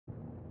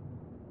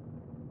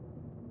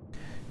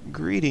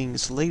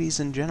Greetings, ladies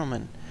and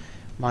gentlemen.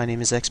 My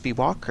name is XB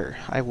Walker.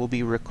 I will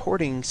be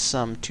recording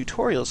some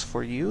tutorials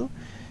for you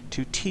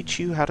to teach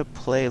you how to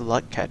play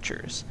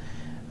LuckCatchers.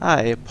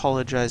 I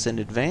apologize in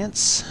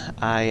advance.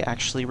 I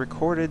actually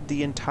recorded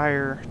the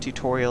entire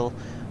tutorial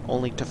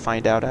only to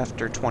find out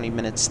after 20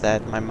 minutes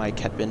that my mic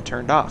had been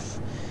turned off.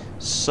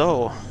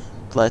 So,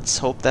 let's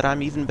hope that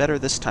I'm even better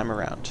this time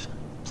around.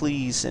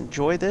 Please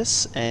enjoy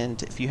this,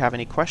 and if you have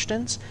any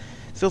questions,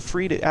 feel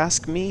free to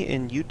ask me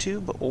in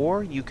YouTube,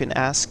 or you can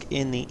ask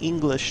in the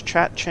English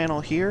chat channel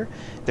here.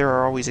 There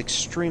are always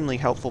extremely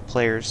helpful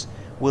players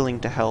willing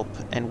to help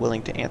and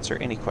willing to answer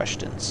any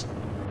questions.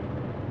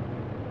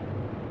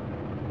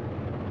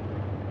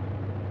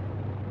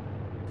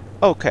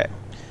 Okay,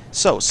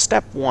 so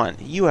step 1.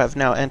 You have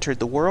now entered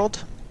the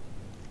world.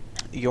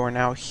 You're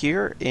now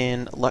here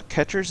in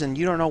LuckCatchers, and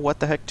you don't know what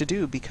the heck to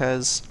do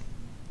because,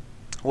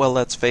 well,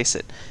 let's face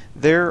it,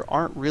 there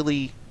aren't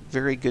really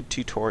very good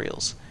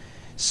tutorials.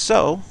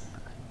 So,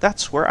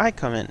 that's where I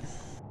come in.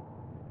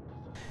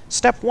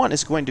 Step 1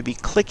 is going to be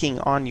clicking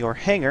on your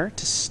hangar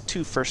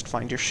to first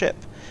find your ship.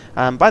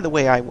 By the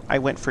way, I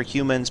went for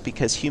humans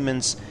because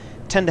humans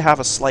tend to have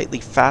a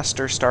slightly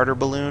faster starter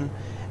balloon,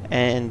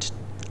 and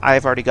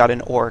I've already got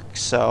an orc,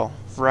 so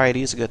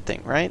variety is a good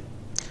thing, right?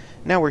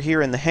 Now we're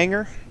here in the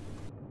hangar.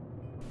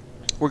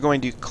 We're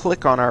going to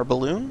click on our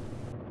balloon.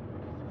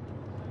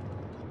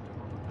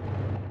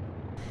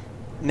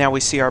 Now we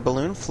see our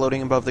balloon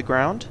floating above the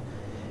ground.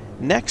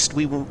 Next,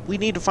 we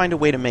need to find a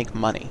way to make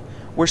money.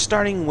 We're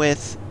starting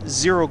with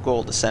 0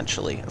 gold,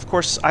 essentially. Of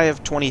course, I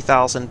have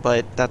 20,000,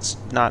 but that's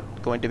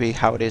not going to be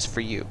how it is for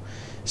you.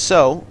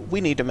 So, we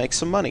need to make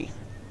some money.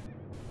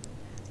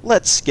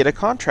 Let's get a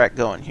contract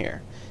going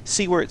here.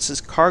 See where it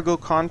says cargo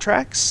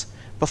contracts?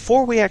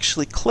 Before we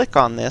actually click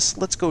on this,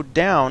 let's go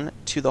down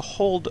to the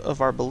hold of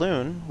our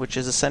balloon, which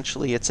is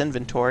essentially its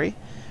inventory.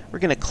 We're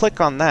going to click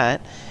on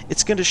that.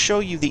 It's going to show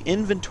you the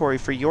inventory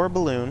for your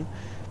balloon,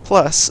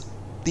 plus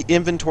the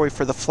inventory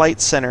for the flight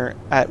center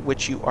at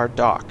which you are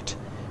docked.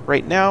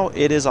 Right now,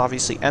 it is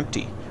obviously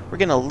empty. We're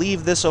going to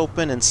leave this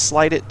open and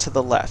slide it to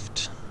the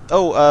left.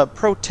 Oh,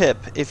 pro tip,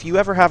 if you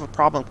ever have a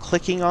problem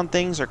clicking on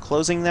things or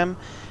closing them,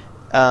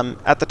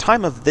 at the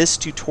time of this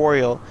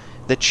tutorial,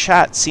 the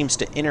chat seems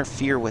to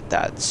interfere with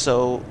that.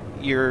 So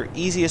your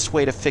easiest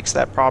way to fix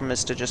that problem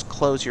is to just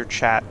close your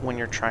chat when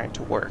you're trying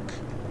to work.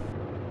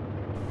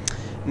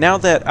 Now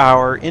that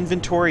our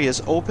inventory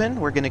is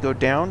open, we're going to go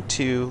down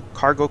to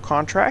cargo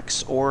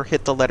contracts or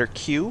hit the letter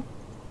Q.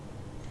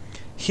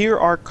 Here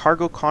are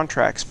cargo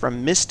contracts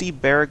from Misty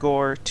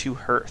Baragor to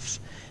Hearth.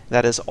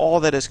 That is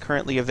all that is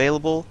currently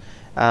available.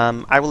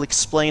 I will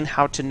explain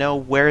how to know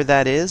where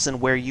that is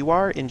and where you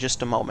are in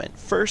just a moment.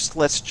 First,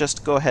 let's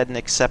just go ahead and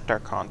accept our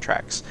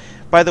contracts.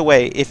 By the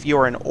way, if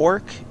you're an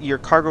orc, your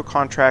cargo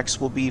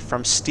contracts will be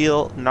from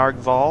Steel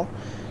Nargval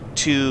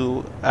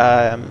to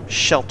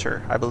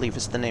Shelter, I believe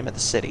is the name of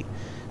the city.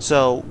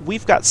 So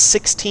we've got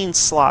 16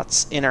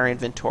 slots in our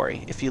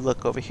inventory. If you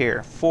look over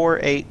here, 4,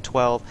 8,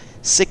 12,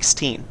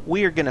 16.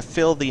 We are going to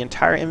fill the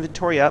entire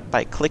inventory up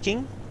by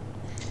clicking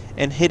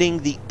and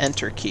hitting the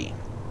Enter key.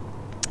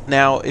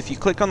 Now, if you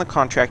click on the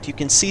contract, you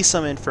can see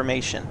some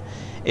information.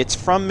 It's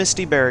from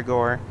Misty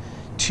Baragor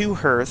to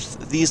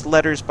Hearth. These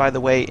letters, by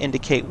the way,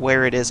 indicate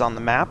where it is on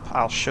the map.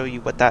 I'll show you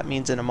what that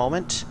means in a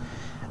moment.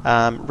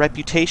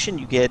 Reputation,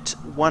 you get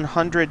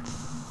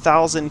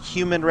 100,000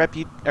 human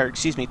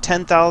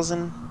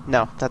 10,000.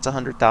 No, that's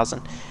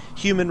 100,000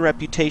 human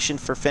reputation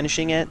for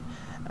finishing it,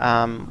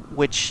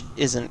 which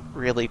isn't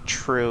really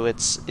true.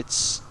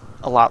 It's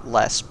a lot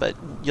less, but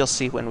you'll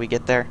see when we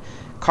get there.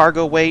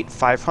 Cargo weight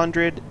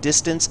 500,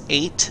 distance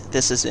 8.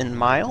 This is in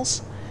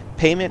miles.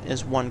 Payment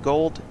is 1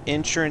 gold.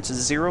 Insurance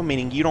is 0,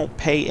 meaning you don't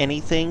pay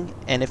anything,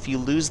 and if you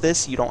lose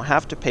this, you don't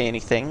have to pay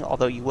anything,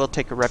 although you will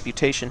take a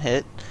reputation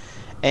hit.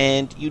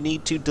 And you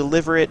need to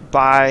deliver it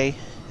by,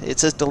 it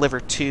says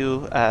deliver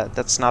to,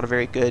 that's not a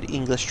very good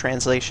English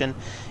translation.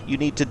 You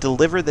need to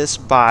deliver this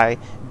by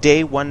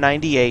day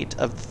 198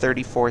 of the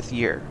 34th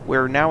year.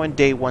 We're now in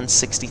day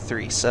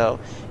 163, so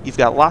you've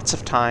got lots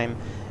of time.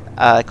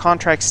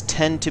 Contracts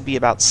tend to be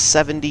about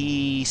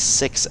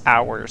 76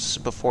 hours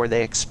before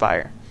they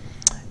expire.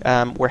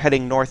 We're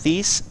heading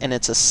northeast, and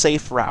it's a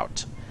safe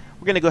route.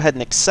 We're going to go ahead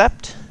and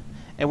accept,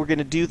 and we're going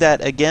to do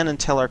that again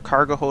until our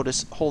cargo hold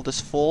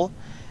is full.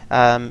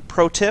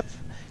 Pro tip,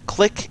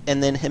 click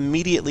and then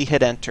immediately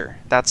hit enter.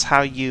 That's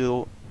how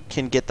you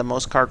can get the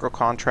most cargo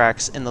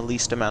contracts in the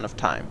least amount of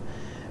time.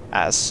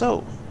 As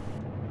so.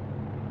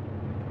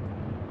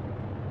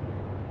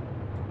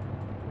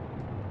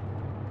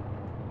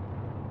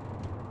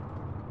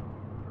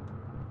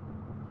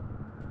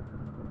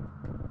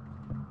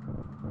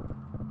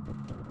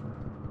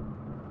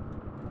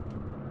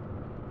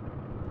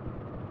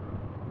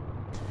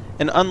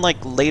 And unlike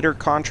later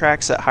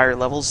contracts at higher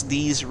levels,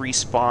 these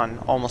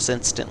respawn almost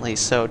instantly,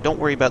 so don't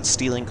worry about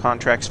stealing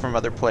contracts from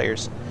other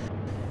players.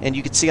 And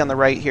you can see on the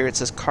right here it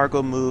says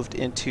cargo moved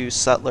into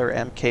Sutler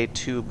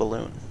Mk2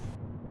 balloon.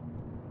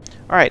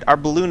 Alright, our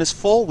balloon is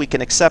full. We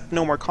can accept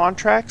no more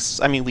contracts.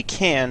 I mean, we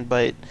can,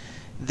 but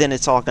then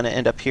it's all going to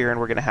end up here and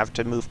we're going to have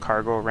to move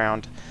cargo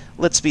around.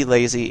 Let's be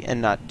lazy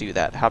and not do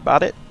that. How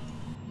about it?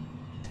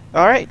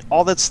 Alright,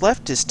 all that's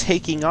left is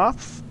taking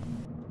off.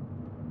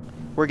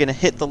 We're going to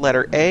hit the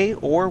letter A,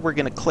 or we're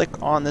going to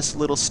click on this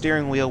little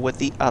steering wheel with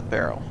the up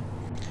arrow.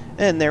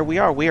 And there we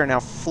are. We are now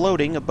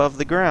floating above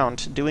the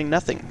ground, doing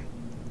nothing.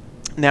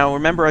 Now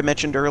remember I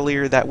mentioned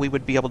earlier that we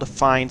would be able to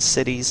find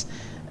cities,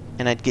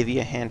 and I'd give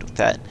you a hand with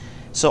that.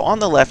 So on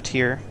the left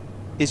here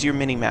is your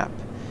mini-map.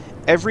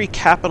 Every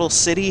capital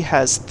city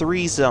has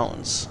 3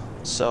 zones.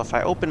 So if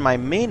I open my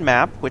main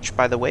map, which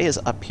by the way is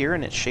up here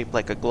and it's shaped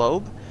like a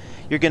globe,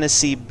 you're going to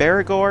see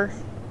Baragor,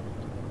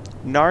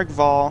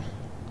 Nargval,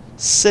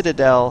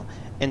 Citadel,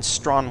 and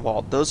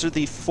Stronwald. Those are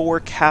the 4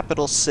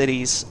 capital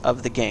cities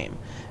of the game.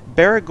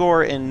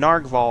 Baragor and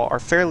Nargval are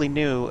fairly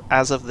new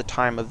as of the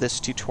time of this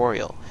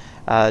tutorial.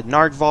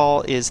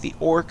 Nargval is the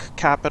orc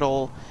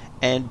capital,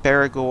 and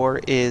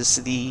Baragor is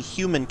the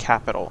human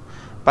capital.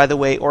 By the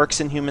way, orcs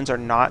and humans are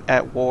not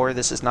at war.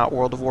 This is not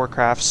World of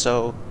Warcraft,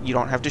 so you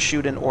don't have to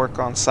shoot an orc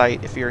on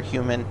sight if you're a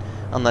human,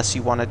 unless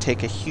you want to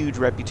take a huge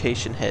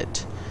reputation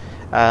hit.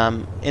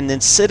 And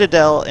then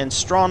Citadel and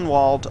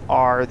Stronwald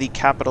are the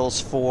capitals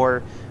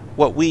for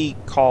what we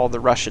call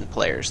the Russian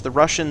players. The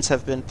Russians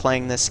have been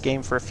playing this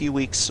game for a few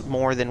weeks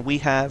more than we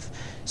have,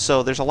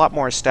 so there's a lot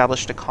more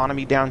established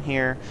economy down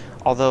here,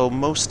 although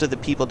most of the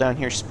people down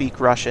here speak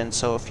Russian,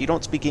 so if you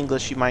don't speak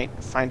English you might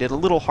find it a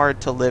little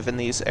hard to live in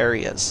these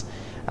areas.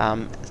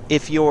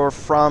 If you're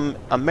from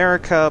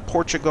America,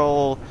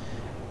 Portugal,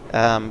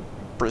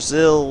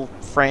 Brazil,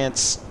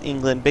 France,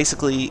 England,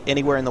 basically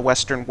anywhere in the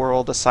Western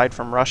world aside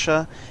from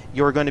Russia,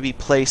 you're going to be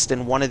placed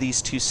in one of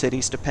these 2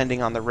 cities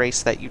depending on the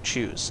race that you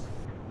choose.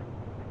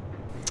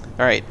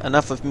 Alright,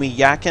 enough of me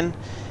yakking.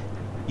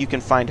 You can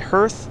find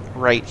Hearth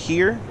right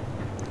here,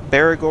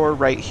 Baragor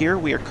right here.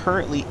 We are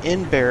currently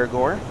in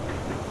Baragor.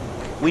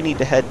 We need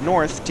to head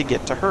north to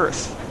get to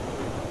Hearth.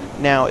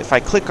 Now, if I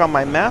click on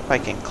my map, I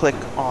can click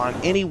on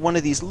any one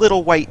of these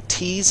little white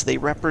T's. They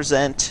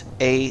represent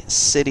a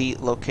city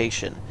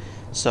location.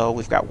 So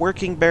we've got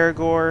working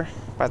Baragor.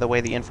 By the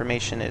way, the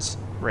information is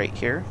right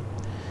here.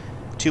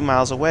 2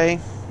 miles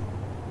away.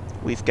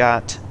 We've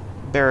got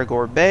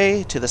Baragor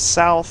Bay to the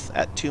south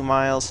at 2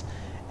 miles.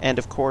 And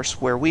of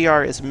course, where we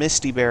are is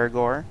Misty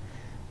Baragor.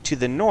 To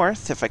the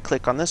north, if I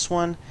click on this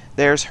one,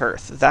 there's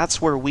Hearth. That's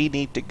where we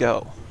need to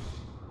go.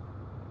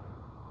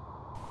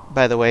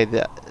 By the way,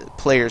 the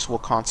players will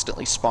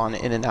constantly spawn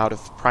in and out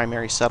of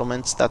primary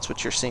settlements. That's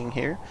what you're seeing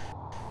here.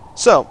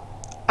 So,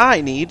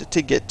 I need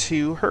to get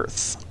to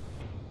Hearth.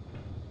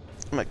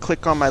 I'm going to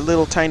click on my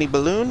little tiny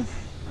balloon.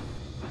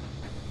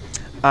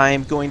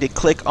 I'm going to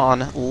click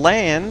on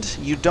land.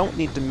 You don't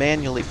need to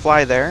manually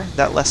fly there.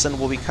 That lesson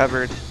will be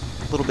covered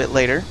a little bit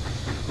later.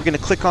 We're going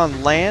to click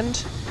on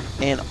land,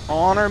 and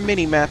on our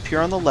mini-map here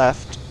on the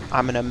left,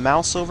 I'm going to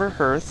mouse over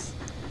Hearth,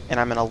 and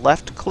I'm going to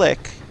left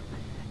click,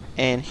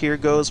 and here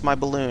goes my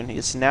balloon.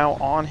 It's now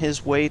on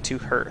his way to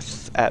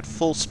Hearth at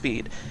full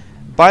speed.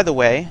 By the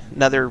way,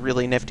 another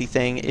really nifty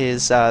thing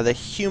is the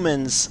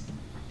human's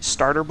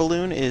starter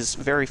balloon is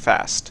very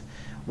fast.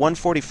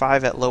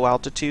 145 at low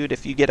altitude.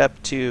 If you get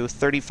up to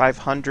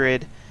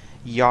 3,500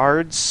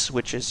 yards,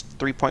 which is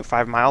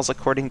 3.5 miles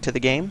according to the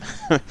game,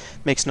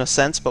 makes no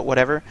sense, but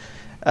whatever.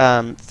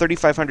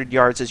 3,500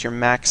 yards is your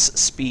max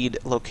speed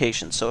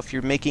location. So if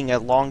you're making a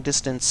long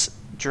distance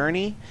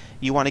journey,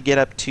 you want to get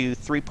up to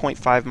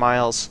 3.5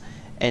 miles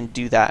and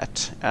do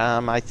that.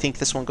 I think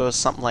this one goes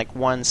something like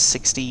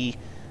 160,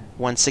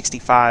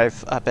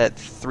 165 up at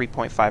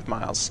 3.5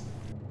 miles.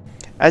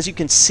 As you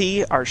can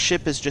see, our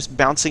ship is just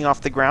bouncing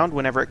off the ground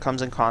whenever it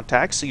comes in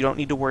contact, so you don't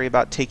need to worry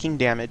about taking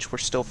damage. We're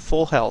still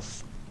full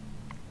health.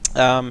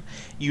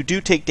 You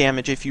do take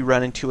damage if you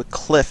run into a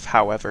cliff,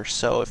 however,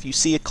 so if you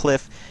see a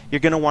cliff, you're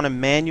going to want to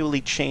manually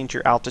change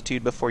your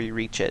altitude before you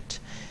reach it.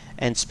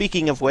 And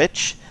speaking of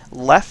which,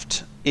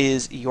 left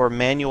is your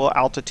manual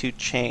altitude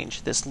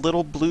change. This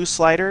little blue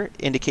slider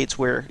indicates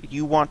where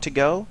you want to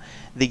go.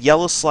 The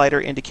yellow slider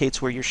indicates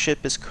where your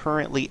ship is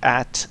currently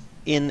at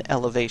in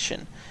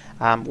elevation.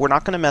 We're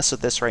not going to mess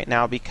with this right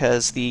now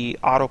because the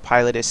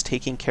autopilot is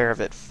taking care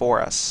of it for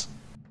us.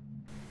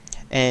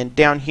 And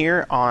down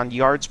here on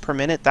yards per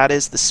minute, that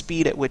is the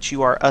speed at which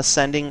you are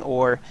ascending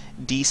or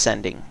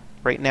descending.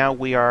 Right now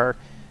we are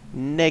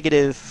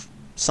negative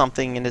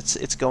something and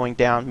it's going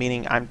down,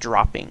 meaning I'm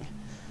dropping.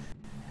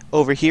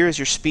 Over here is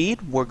your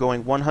speed. We're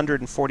going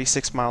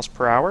 146 miles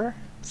per hour.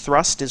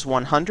 Thrust is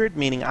 100,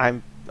 meaning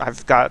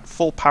I've got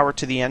full power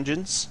to the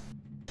engines.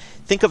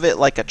 Think of it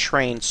like a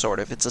train, sort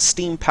of. It's a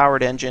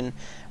steam-powered engine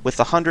with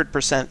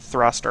 100%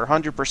 thrust or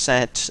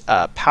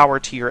 100% power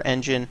to your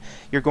engine.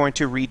 You're going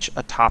to reach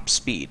a top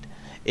speed.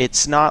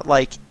 It's not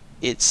like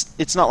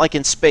it's not like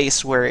in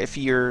space where if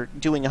you're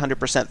doing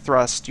 100%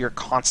 thrust, you're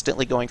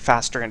constantly going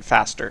faster and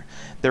faster.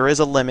 There is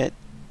a limit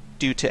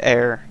due to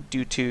air,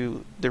 due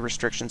to the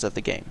restrictions of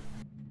the game.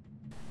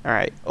 All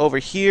right, over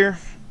here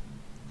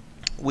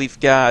we've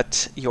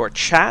got your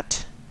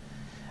chat.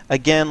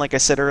 Again, like I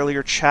said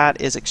earlier,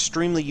 chat is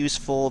extremely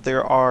useful.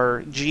 There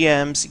are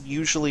GMs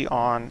usually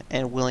on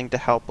and willing to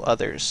help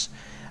others.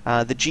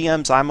 The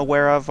GMs I'm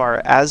aware of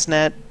are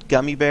Asnet,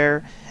 Gummy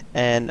Bear,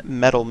 and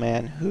Metal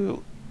Man,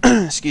 who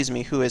excuse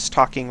me, who is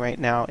talking right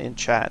now in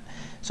chat.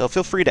 So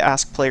feel free to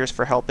ask players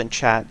for help in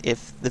chat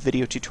if the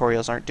video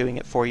tutorials aren't doing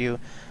it for you.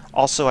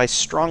 Also, I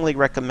strongly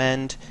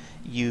recommend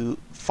you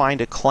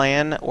find a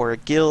clan or a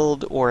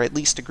guild or at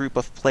least a group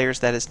of players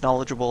that is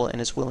knowledgeable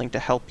and is willing to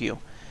help you.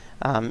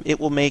 It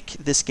will make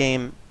this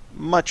game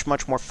much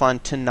more fun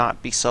to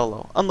not be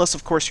solo. Unless,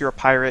 of course, you're a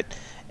pirate,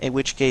 in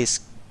which case,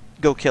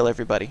 go kill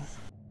everybody.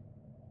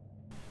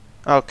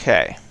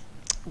 Okay,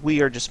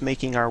 we are just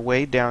making our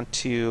way down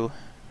to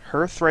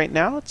Hearth right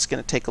now. It's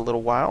going to take a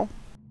little while.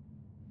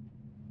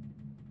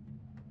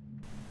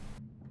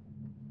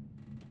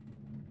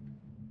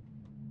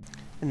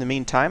 In the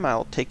meantime,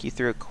 I'll take you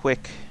through a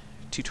quick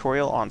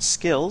tutorial on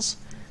skills.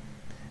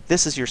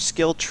 This is your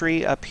skill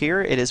tree up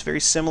here. It is very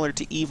similar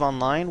to EVE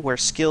Online, where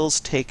skills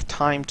take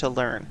time to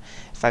learn.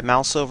 If I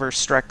mouse over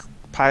Strike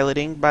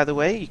Piloting, by the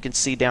way, you can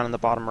see down in the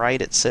bottom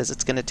right it says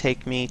it's going to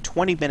take me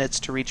 20 minutes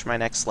to reach my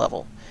next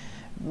level.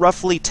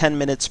 Roughly 10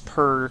 minutes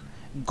per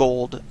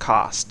gold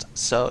cost.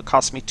 So it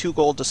costs me 2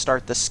 gold to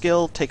start the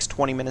skill, takes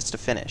 20 minutes to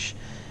finish.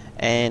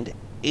 And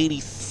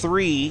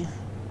 83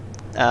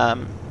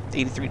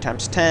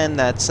 times 10,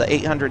 that's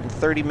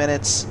 830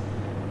 minutes,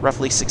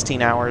 roughly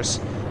 16 hours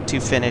to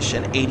finish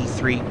an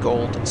 83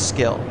 gold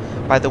skill.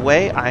 By the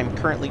way, I'm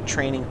currently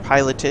training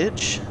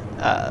pilotage,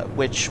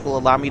 which will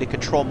allow me to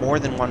control more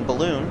than one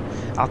balloon.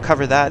 I'll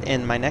cover that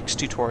in my next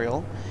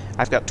tutorial.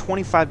 I've got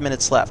 25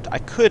 minutes left. I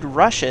could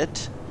rush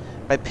it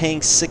by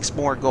paying 6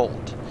 more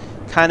gold.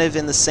 Kind of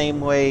in the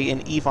same way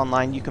in EVE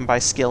Online you can buy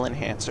skill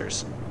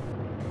enhancers.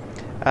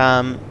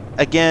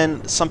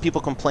 Again, some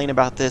people complain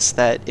about this,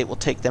 that it will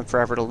take them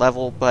forever to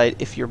level,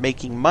 but if you're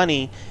making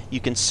money, you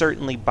can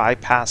certainly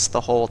bypass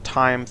the whole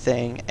time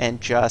thing and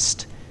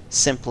just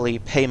simply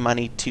pay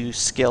money to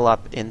skill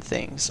up in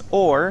things.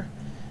 Or,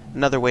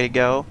 another way to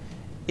go,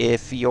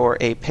 if you're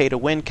a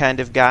pay-to-win kind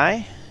of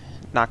guy,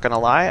 not gonna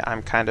lie,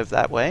 I'm kind of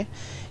that way,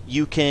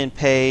 you can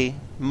pay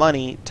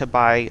money to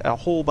buy a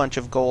whole bunch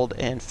of gold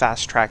and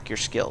fast-track your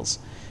skills.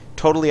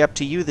 Totally up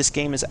to you. This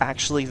game is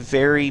actually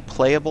very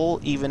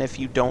playable even if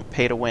you don't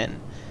pay to win.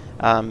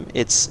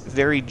 It's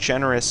very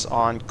generous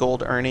on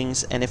gold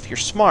earnings, and if you're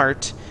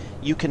smart,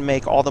 you can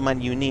make all the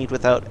money you need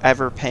without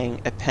ever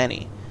paying a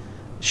penny.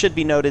 It should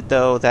be noted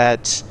though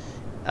that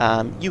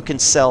you can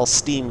sell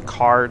Steam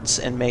cards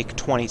and make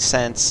 20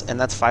 cents, and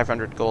that's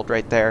 500 gold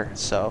right there.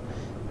 So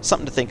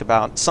something to think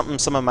about. Something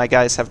some of my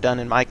guys have done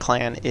in my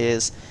clan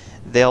is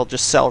they'll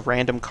just sell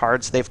random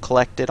cards they've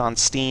collected on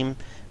Steam,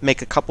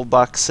 make a couple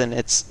bucks, and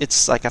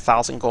it's like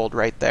 1,000 gold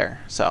right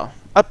there. So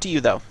up to you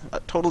though,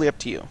 totally up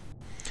to you.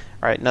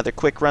 Alright, another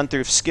quick run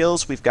through of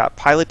skills. We've got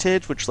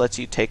pilotage, which lets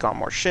you take on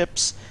more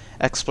ships.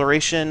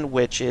 Exploration,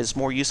 which is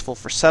more useful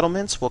for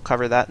settlements. We'll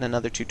cover that in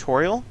another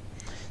tutorial.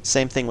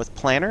 Same thing with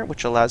planner,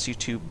 which allows you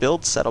to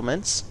build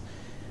settlements.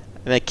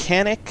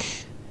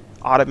 Mechanic,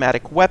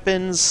 automatic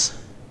weapons.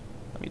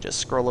 Let me just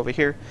scroll over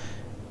here.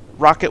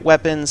 Rocket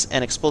weapons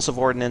and explosive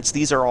ordnance.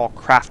 These are all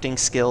crafting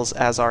skills,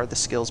 as are the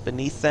skills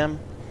beneath them.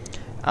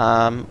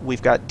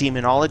 We've got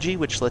demonology,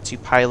 which lets you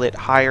pilot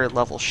higher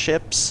level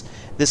ships.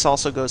 This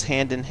also goes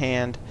hand in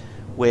hand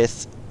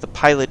with the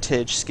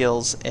pilotage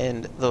skills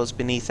and those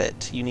beneath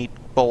it. You need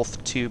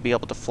both to be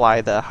able to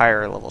fly the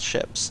higher level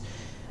ships.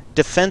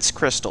 Defense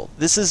crystal.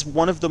 This is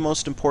one of the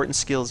most important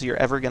skills you're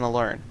ever going to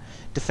learn.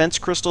 Defense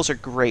crystals are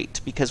great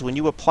because when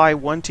you apply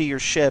one to your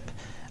ship,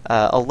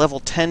 a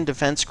level 10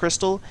 defense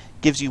crystal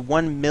gives you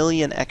 1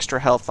 million extra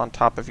health on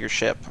top of your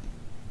ship.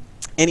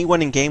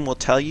 Anyone in game will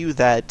tell you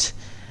that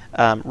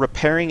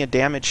repairing a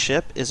damaged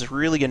ship is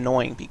really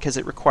annoying because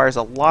it requires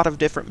a lot of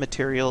different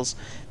materials,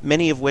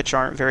 many of which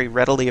aren't very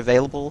readily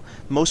available.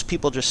 Most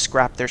people just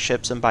scrap their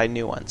ships and buy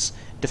new ones.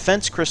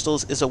 Defense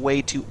crystals is a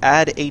way to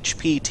add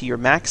HP to your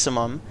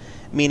maximum,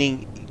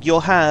 meaning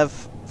you'll have,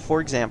 for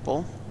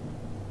example,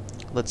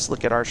 let's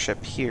look at our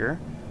ship here.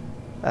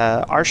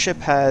 Our ship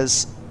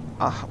has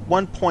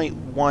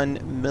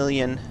 1.1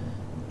 million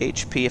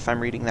HP, if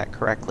I'm reading that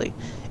correctly.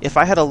 If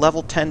I had a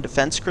level 10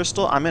 defense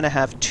crystal, I'm going to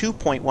have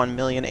 2.1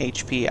 million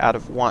HP out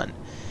of 1,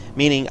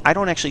 meaning I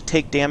don't actually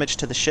take damage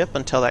to the ship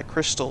until that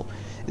crystal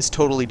is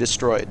totally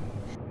destroyed.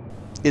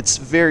 It's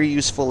very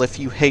useful if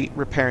you hate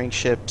repairing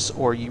ships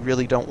or you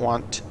really don't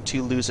want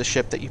to lose a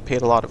ship that you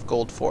paid a lot of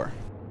gold for.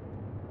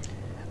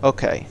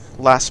 Okay,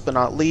 last but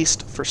not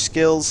least, for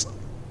skills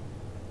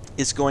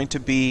is going to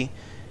be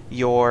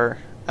your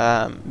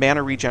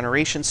mana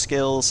regeneration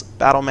skills,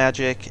 battle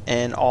magic,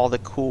 and all the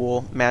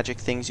cool magic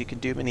things you can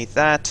do beneath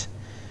that.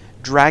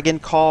 Dragon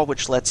Call,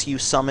 which lets you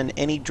summon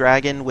any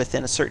dragon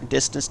within a certain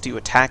distance to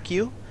attack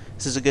you.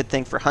 This is a good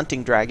thing for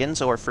hunting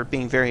dragons or for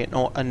being very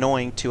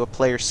annoying to a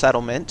player's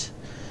settlement.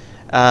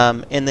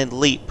 And then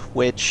Leap,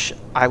 which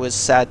I was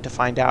sad to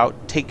find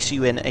out takes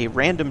you in a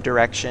random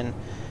direction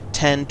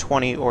 10,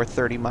 20, or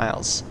 30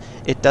 miles.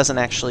 It doesn't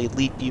actually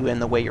leap you in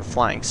the way you're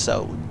flying,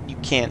 so you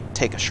can't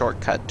take a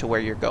shortcut to where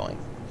you're going.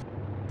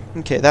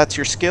 Okay, that's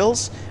your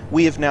skills.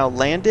 We have now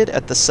landed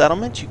at the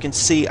settlement. You can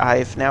see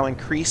I've now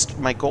increased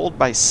my gold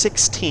by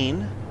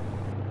 16.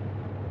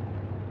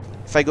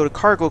 If I go to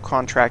cargo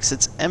contracts,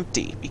 it's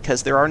empty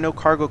because there are no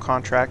cargo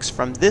contracts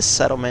from this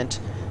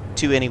settlement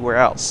to anywhere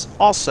else.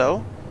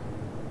 Also,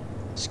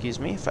 excuse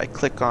me, if I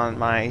click on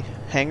my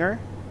hangar,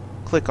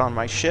 click on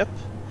my ship,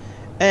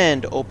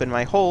 and open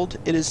my hold,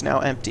 it is now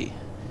empty.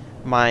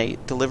 My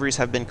deliveries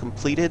have been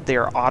completed. They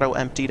are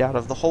auto-emptied out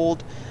of the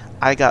hold.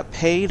 I got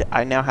paid.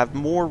 I now have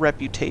more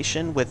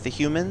reputation with the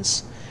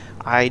humans.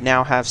 I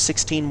now have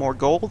 16 more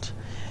gold.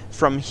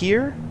 From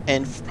here,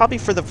 and probably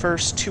for the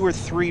first 2 or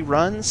 3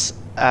 runs,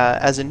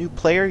 as a new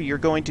player, you're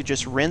going to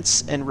just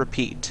rinse and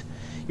repeat.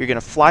 You're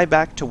going to fly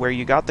back to where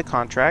you got the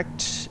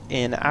contract.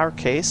 In our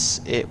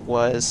case, it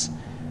was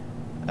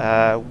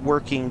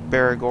working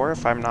Baragor,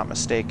 if I'm not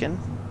mistaken.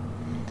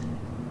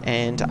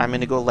 And I'm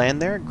going to go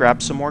land there,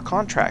 grab some more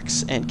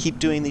contracts, and keep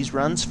doing these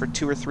runs for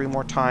 2 or 3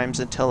 more times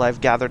until I've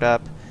gathered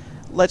up,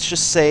 let's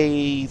just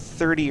say,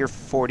 30 or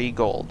 40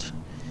 gold.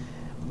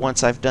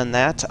 Once I've done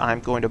that, I'm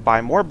going to buy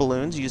more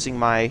balloons using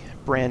my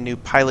brand new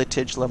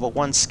pilotage level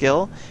 1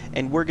 skill,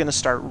 and we're going to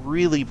start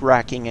really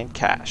racking in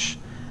cash.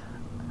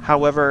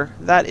 However,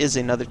 that is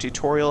another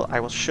tutorial. I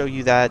will show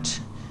you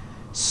that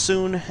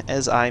soon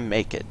as I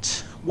make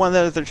it. One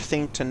other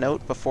thing to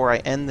note before I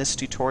end this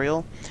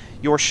tutorial,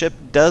 your ship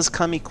does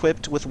come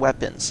equipped with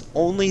weapons.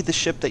 Only the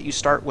ship that you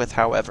start with,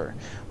 however.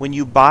 When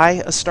you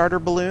buy a starter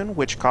balloon,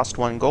 which cost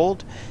 1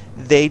 gold,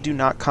 they do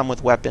not come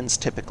with weapons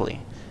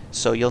typically.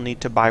 So you'll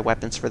need to buy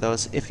weapons for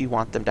those if you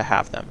want them to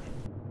have them.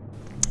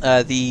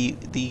 The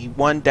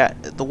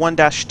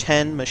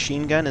 1-10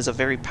 machine gun is a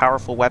very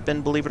powerful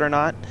weapon, believe it or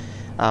not.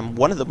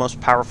 One of the most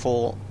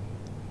powerful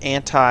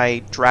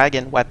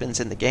anti-dragon weapons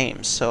in the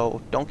game, so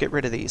don't get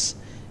rid of these.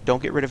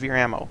 Don't get rid of your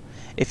ammo.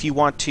 If you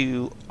want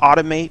to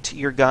automate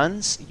your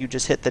guns, you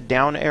just hit the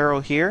down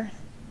arrow here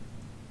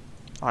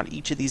on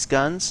each of these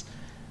guns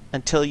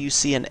until you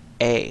see an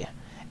A.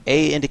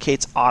 A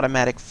indicates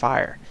automatic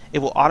fire. It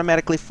will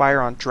automatically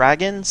fire on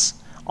dragons,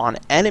 on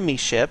enemy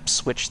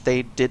ships, which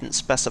they didn't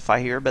specify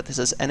here, but this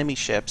is enemy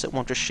ships. It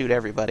won't just shoot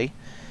everybody.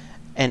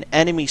 And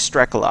enemy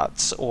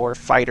Strekalots, or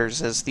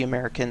fighters as the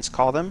Americans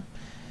call them.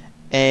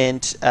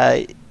 And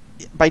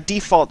by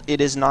default,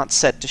 it is not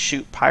set to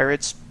shoot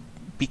pirates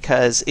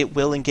because it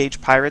will engage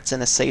pirates in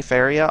a safe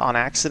area on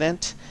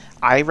accident.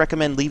 I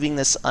recommend leaving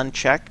this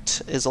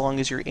unchecked as long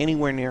as you're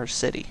anywhere near a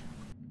city.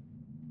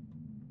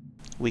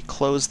 We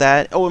close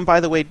that. Oh, and by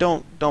the way,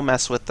 don't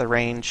mess with the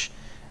range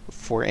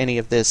for any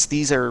of this.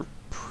 These are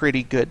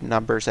pretty good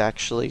numbers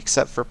actually,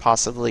 except for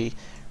possibly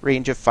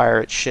range of fire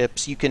at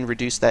ships. You can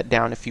reduce that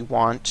down if you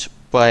want,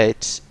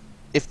 but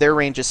if their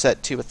range is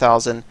set to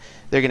 1,000,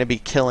 they're going to be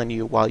killing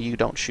you while you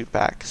don't shoot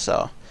back.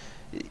 So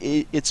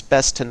it's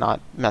best to not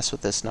mess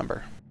with this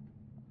number.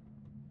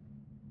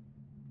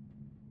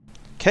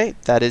 Okay,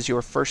 that is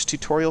your first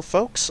tutorial,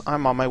 folks.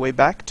 I'm on my way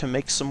back to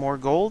make some more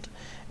gold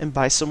and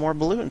buy some more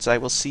balloons. I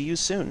will see you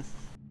soon.